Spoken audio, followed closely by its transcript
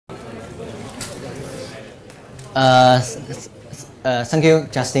Thank you,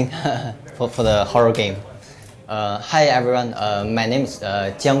 Justin, for the horror game. Hi everyone, my name is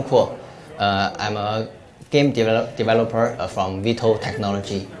Jiang Kuo. I'm a game developer from Vito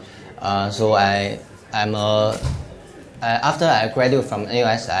technology. So after I graduated from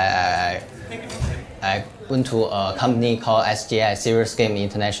AWS, I went to a company called SGI, Serious Game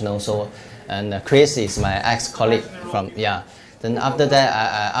International. So, and Chris is my ex-colleague from Then after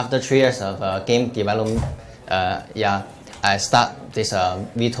that, after 3 years of game development, I start this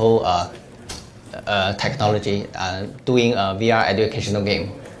Vito technology doing a VR educational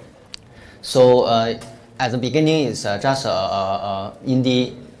game. So at the beginning, it's just a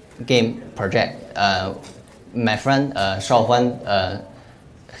indie game project. My friend Shaohuan,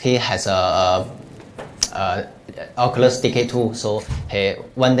 he has a Oculus DK2, so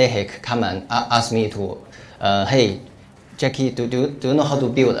one day he come and ask me to, hey, Jackie, do you know how to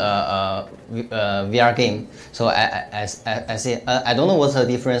build a VR game? So I say, I don't know what's the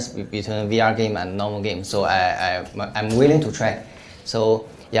difference between VR game and normal game, so I'm willing to try. So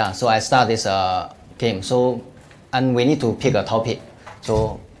yeah, so I start this game. So, and we need to pick a topic.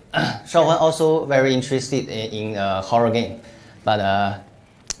 So Shaohuan also very interested in horror game, but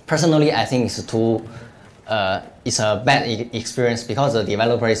personally I think it's too it's a bad experience because the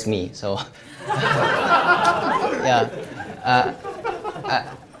developer is me. So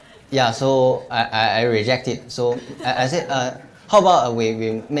so I reject it. So I said, how about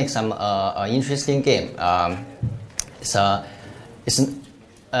we make some interesting game? It's a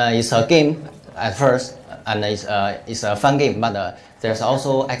game at first, and it's a fun game, but there's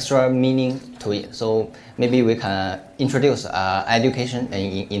also extra meaning to it. So maybe we can introduce education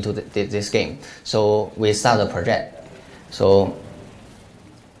into this game. So we start the project. So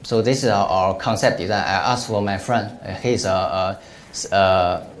this is our concept design. I asked for my friend. He's a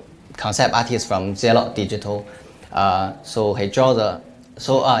concept artist from Zero Digital. So he draw the.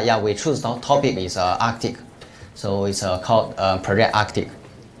 So we choose the topic is Arctic. So it's called Project Arctic.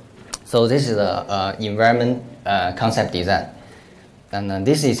 So this is the environment concept design, and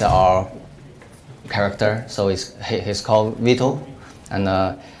this is our character. So he's called Vito, and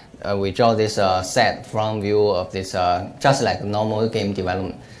we draw this set front view of this just like normal game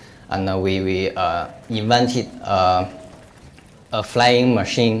development, and we invented a flying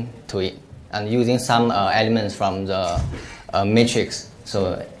machine to it, and using some elements from the matrix.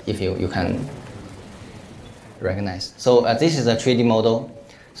 So if you can recognize. So this is a 3D model.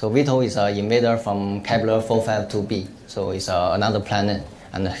 So Vito is an invader from Kepler 452b. So it's another planet,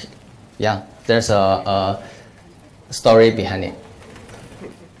 and there's a story behind it.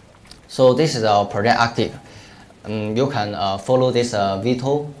 So this is our Project Arctic. You can follow this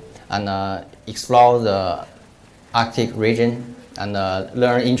Vito and explore the Arctic region and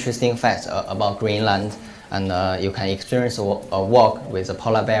learn interesting facts about Greenland, and you can experience a walk with a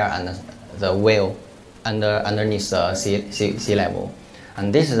polar bear and the whale underneath the sea level.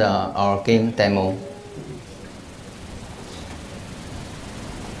 And this is our game demo.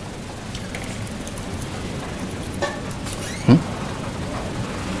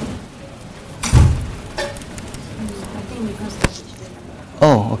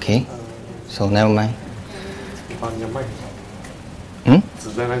 Oh, okay. So never mind.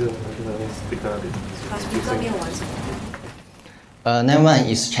 Never mind.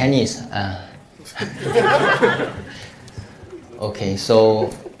 It's Chinese. Okay, so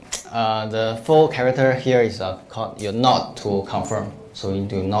the full character here is called your nod to confirm. So you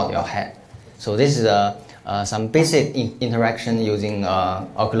do nod your head. So this is some basic interaction using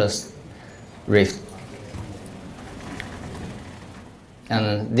Oculus Rift.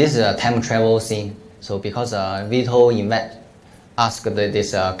 And this is a time travel scene. So because Vito asked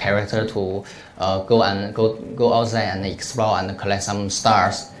this character to go outside and explore and collect some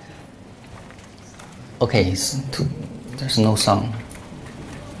stars. Okay, there's no sound.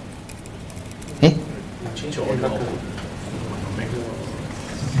 Hey? Change your audio.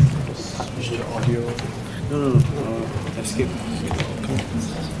 Switch to audio. No. Escape.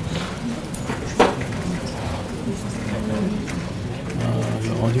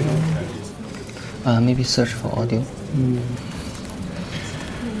 The audio? Maybe search for audio.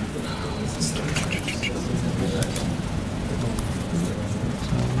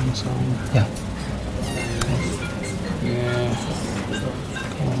 Yeah.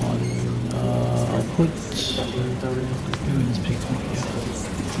 Come on. Output.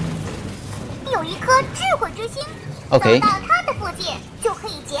有一颗智慧之星， Okay. 走到它的附近就可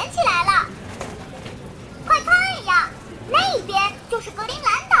以捡起来了。快看呀，那边就是格陵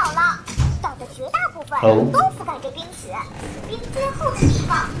兰岛了。岛的绝大部分都覆盖着冰雪，冰最厚的地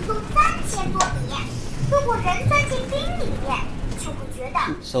方有3000多米。如如果人钻进冰里面，就会觉得。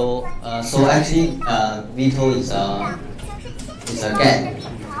So actually, Vito is a get.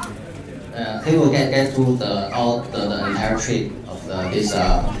 He will get through all the entire trip of this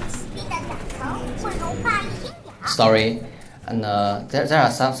story, and there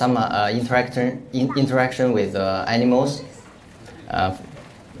are some interaction with animals.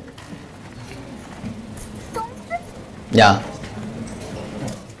 Yeah.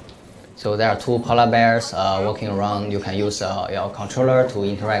 So there are two polar bears walking around. You can use your controller to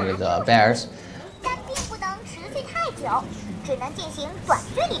interact with the bears. 但并不能持续太久，只能进行短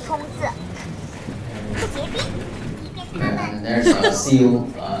距离冲刺。不结冰，以便它们。There's a seal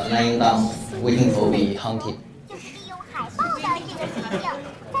lying down, waiting for be hunted. 就是利用海豹的这个习性。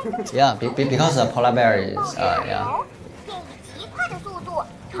Yeah, because the polar bear is yeah. 便以极快的速度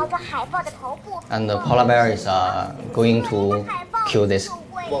朝着海豹的头部。And the polar bear is going to kill this.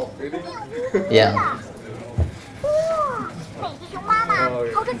 Yeah. 哇，北极熊妈妈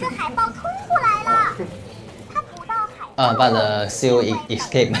朝着这海豹冲过来了，它捕到海豹。But the seal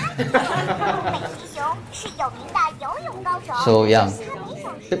escaped. 北极熊是有名的游泳高手。 So yeah,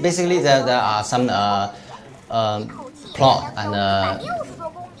 basically there are some plot and 60多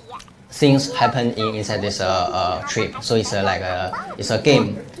公里。 things happen inside this trip. So it's it's a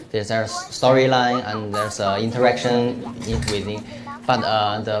game. There's a storyline and there's interaction within. But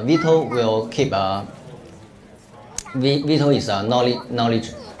the Vito will keep Vito is a knowledge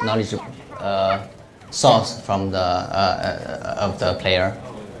source from of the player.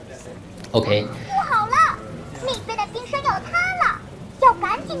 Okay. 不好了，那边的冰山要塌了，要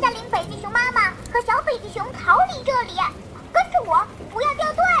赶紧带领北极熊妈妈和小北极熊逃离这里。跟着我，不要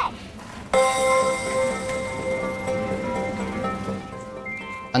掉队。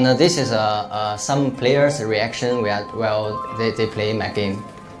 And this is some players' reaction while they play my game.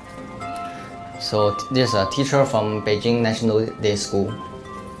 So there's a teacher from Beijing National Day School,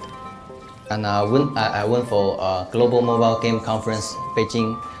 and I went for a global mobile game conference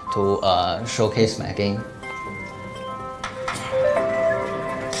Beijing to showcase my game.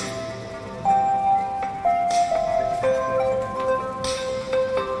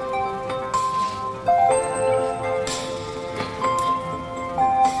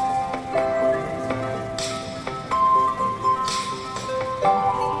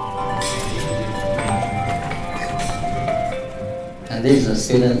 And this is a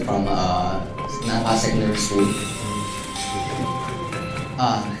student from Napa Secondary School.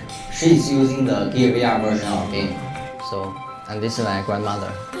 She is using the Gear VR version of the game. So, and this is my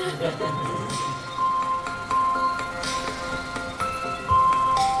grandmother.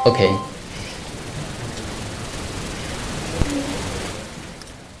 Okay.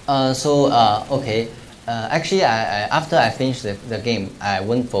 Okay. Actually, after I finished the game, I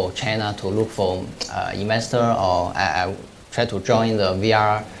went for China to look for investor, or I try to join the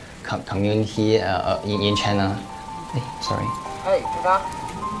VR community in China. Hey, sorry. Hey,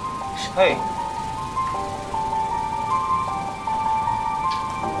 hey.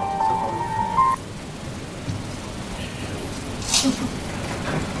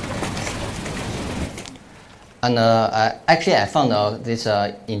 And actually, I found this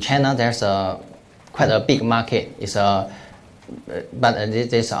in China. There's quite a big market. But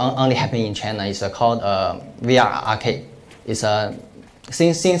this only happening in China. It's called VR arcade. It's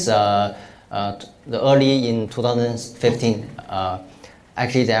since the early in 2015.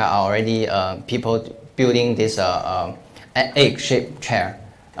 Actually, there are already people building this egg-shaped chair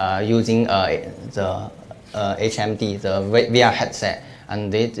using the HMD, the VR headset,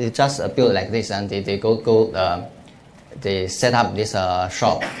 and they just build like this, and they set up this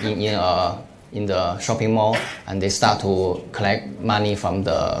shop in the shopping mall, and they start to collect money from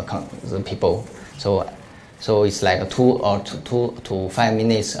the people. So it's like a 2 to 5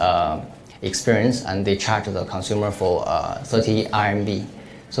 minutes experience, and they charge the consumer for 30 RMB.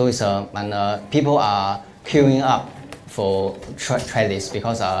 So it's and people are queuing up for try this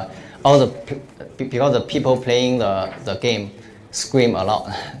because the people playing the game scream a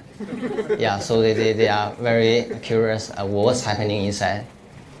lot. Yeah, so they are very curious what's happening inside.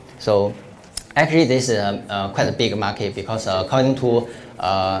 So actually, this is quite a big market because according to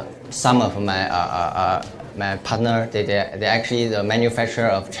some of my partner, they actually the manufacturer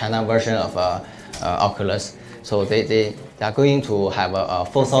of China version of Oculus. So they are going to have a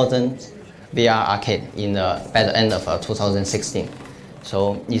 4,000 VR arcade by the end of 2016.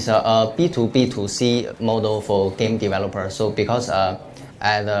 So it's a B2B2C model for game developers. So because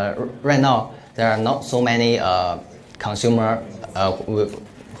right now there are not so many consumer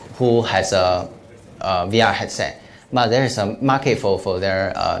who has a VR headset, but there is a market for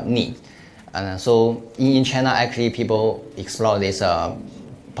their need. And so in China, actually, people explore this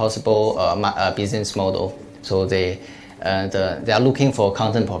possible business model. So they are looking for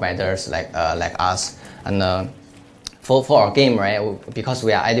content providers like us. And for our game, right? Because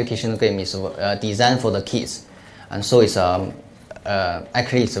we are educational game, is designed for the kids, and so it's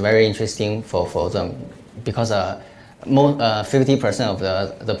actually it's very interesting for them because 50% of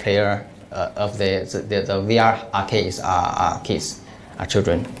the player of the VR arcades are kids, are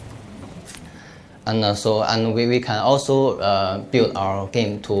children. And we can also build our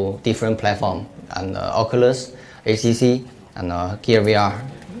game to different platforms, and Oculus, HTC, and Gear VR.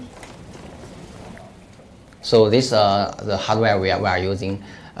 So this the hardware we are using.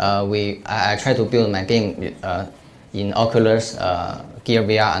 I try to build my game in Oculus, Gear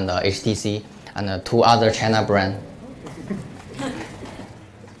VR, and HTC, and 2 other China brands.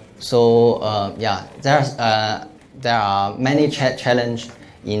 So yeah, there are many challenges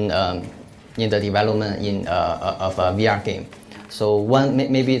in the development of a VR game. So one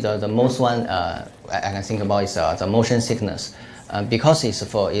maybe the most one I can think about is the motion sickness. Because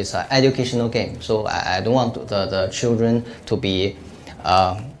it's an educational game, so I don't want the children to be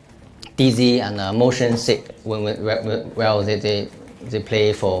dizzy and motion sick when they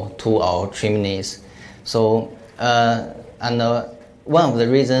play for 2 or 3 minutes. So one of the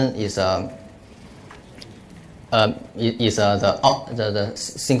reasons is the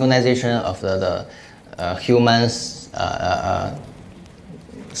synchronization of the human's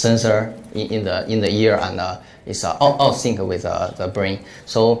sensor in the ear, and it's out of sync with the brain.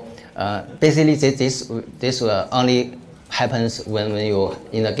 So basically, this will only happens when you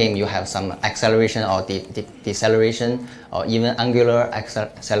in the game you have some acceleration or deceleration or even angular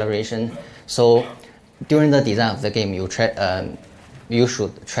acceleration. So during the design of the game, you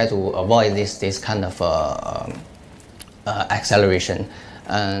should try to avoid this kind of acceleration.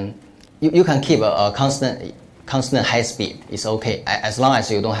 And you can keep a constant high speed. It's okay as long as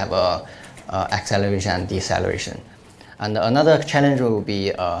you don't have a acceleration and deceleration. And another challenge will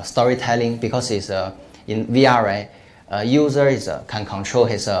be storytelling, because it's in VR, right? User can control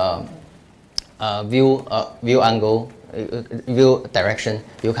his view angle, view direction.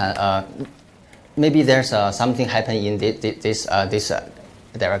 You can maybe there's something happen in this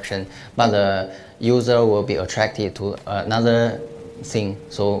direction, but the user will be attracted to another thing.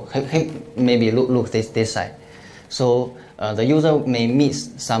 So he maybe look this side. So the user may miss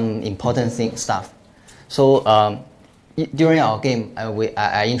some important stuff. So during our game,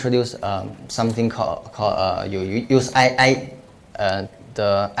 I introduced something called you use the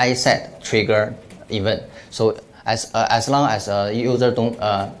iSet trigger event. So as long as user don't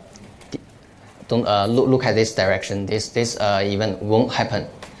look at this direction, this event won't happen.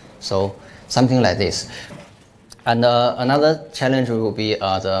 So something like this. And another challenge will be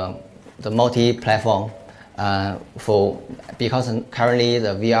the multi-platform. Because currently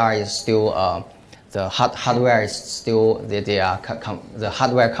the VR is still the hardware is still the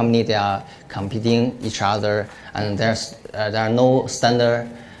hardware company, they are competing each other, and there are no standard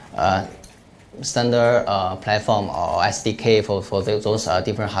platform or SDK for those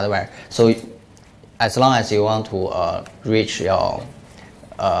different hardware. So as long as you want to reach your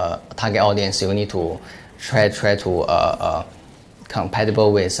target audience, you need to try to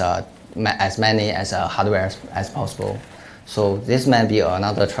compatible with as many as hardware as possible. So this might be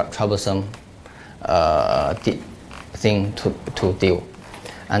another troublesome thing to deal.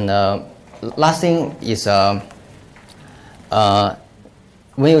 And last thing is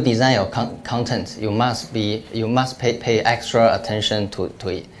when you design your content, you must pay extra attention to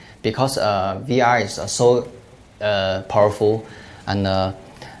it, because VR is so powerful, and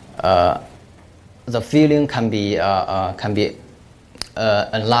the feeling can be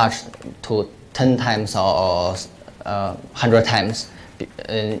enlarged to 10 times or 100 times.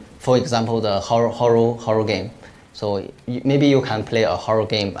 For example, the horror game. So maybe you can play a horror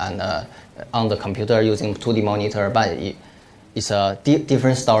game and on the computer using 2D monitor, but it's a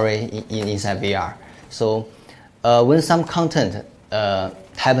different story inside VR. So when some content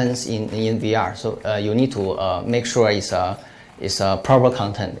happens in VR, so you need to make sure it's a proper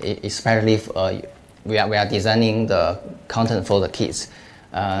content, especially if we are designing the content for the kids.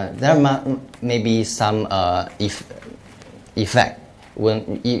 There may be some effect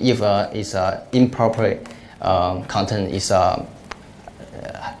if it's improper content is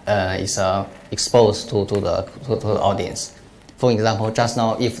exposed to the audience. For example, just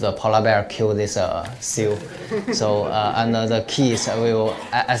now, if the polar bear killed this seal, so and the kids will,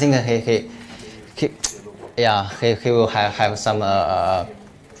 I think he will have some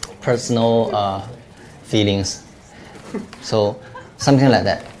personal feelings. So something like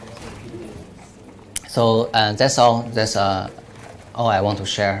that. So that's all. That's all I want to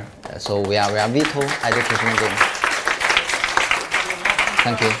share. So we are Vito educational game.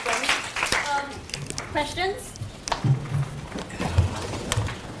 Thank you. Questions?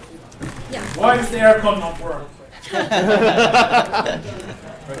 Yeah. Why does the aircon not work?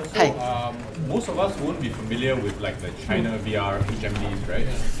 Hi. Most of us won't be familiar with like the China VR HMDs, right?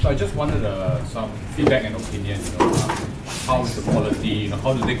 So I just wanted some feedback and opinion. How is the quality?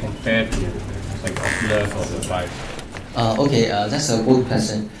 How do they compare to like Oculus or the Vive? Okay, that's a good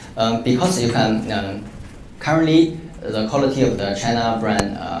question. Because you can currently the quality of the China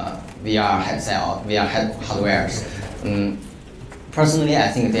brand VR headset or VR hardwares. Personally, I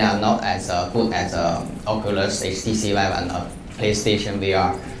think they are not as good as Oculus, HTC Vive, and PlayStation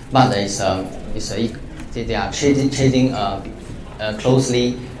VR. But they are chasing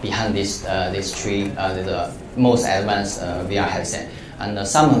closely behind these three the most advanced VR headset. And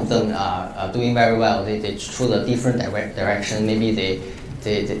some of them are doing very well. They choose a different direction. Maybe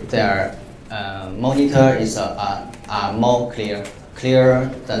their monitor is are more clearer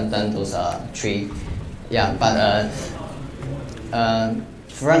than those three. Yeah, but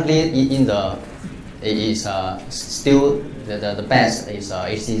frankly, it is still the best is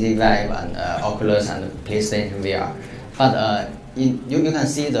HTC Vive and Oculus and PlayStation VR. But you can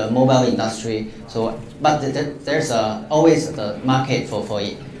see the mobile industry. So, but there's always the market for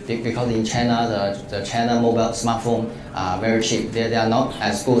it because in China the China mobile smartphone are very cheap. They are not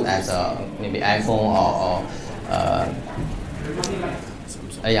as good as maybe iPhone or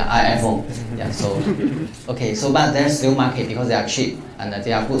iPhone. Yeah. So okay. So but there's still market because they are cheap and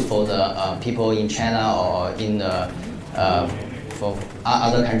they are good for the people in China or in the for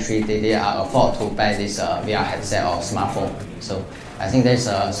other countries. They are afford to buy this VR headset or smartphone. So I think there's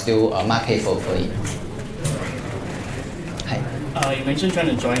still a market for it. Hi. You mentioned trying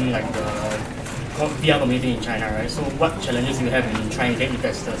to join like the VR community in China, right? So what challenges do you have in trying to get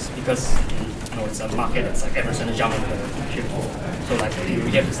investors? Because it's a market that's like everyone's gonna jump into the ship. So like you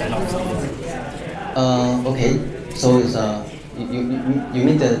have to stand out. Okay. So it's you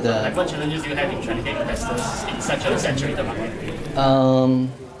mean the like what challenges do you have in trying to get investors in such a saturated market?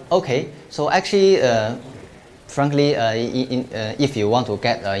 Okay. So actually, frankly, if you want to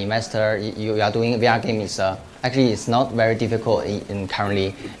get an investor, you are doing VR game is actually it's not very difficult in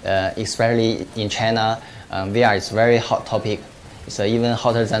currently, especially in China. VR is very hot topic. It's even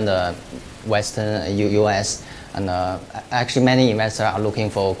hotter than the Western US, and actually many investors are looking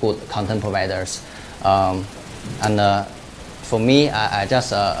for good content providers. And for me, I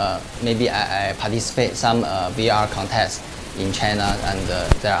just maybe I participate some VR contests in China, and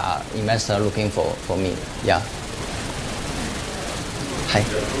there are investors looking for me. Yeah. Hi.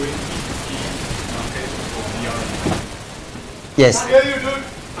 Yes. Yeah, you do.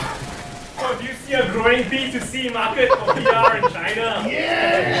 Oh, do you see a growing B2C market for VR in China?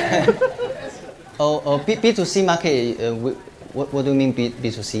 Yeah. B2C market. What do you mean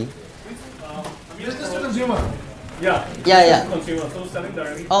B2C? Business to consumer. Yeah. Yeah. Consumer, so selling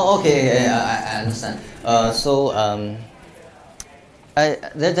directly. Oh, okay. I understand.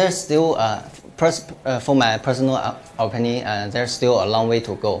 There's still, for my personal opinion, there's still a long way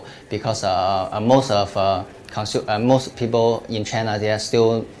to go because most people in China they are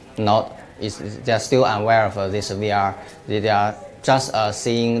still not. They are still unaware of this VR. They are just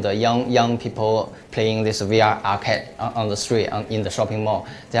seeing the young people playing this VR arcade on the street in the shopping mall.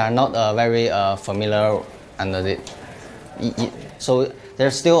 They are not very familiar, and so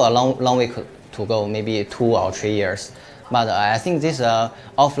there's still a long way to go. Maybe 2 or 3 years. But I think this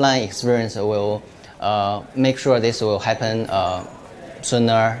offline experience will make sure this will happen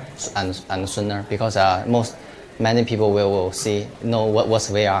sooner and sooner because many people will know what's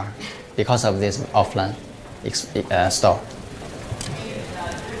VR because of this offline store.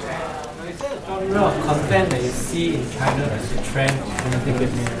 Is there a genre of content that you see in China as a trend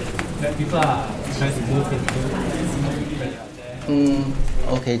that people are trying to move into?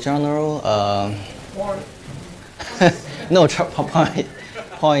 Okay, genre. No,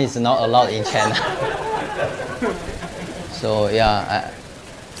 porn is not allowed in China. So yeah.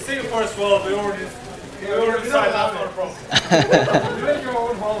 Singapore as well. We already decided that's not a problem. You make your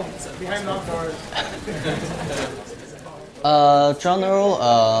own homes behind locked doors. Genre.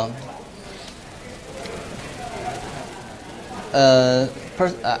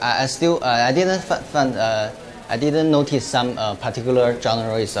 I didn't find. I didn't notice some particular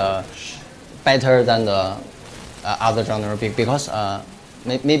genre is better than the other genre because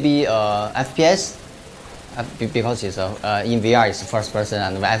maybe FPS because it's in VR is first person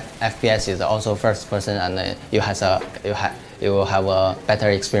and FPS is also first person and you will have a better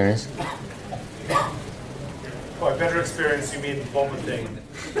experience. By better experience, you mean one would think?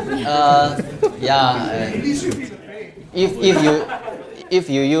 Yeah. If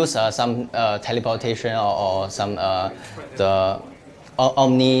you use some teleportation or some the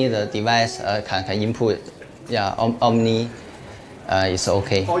Omni, the device can input, yeah, Omni is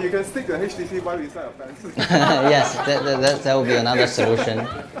okay. Or you can stick the HTC Vive inside a fence. Yes, that will be another solution. But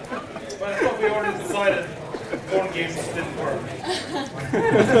I thought we already decided porn games didn't work.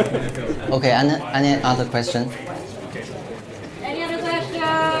 Okay, any other question? Any other questions?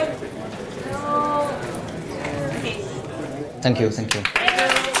 No. Okay. Thank you.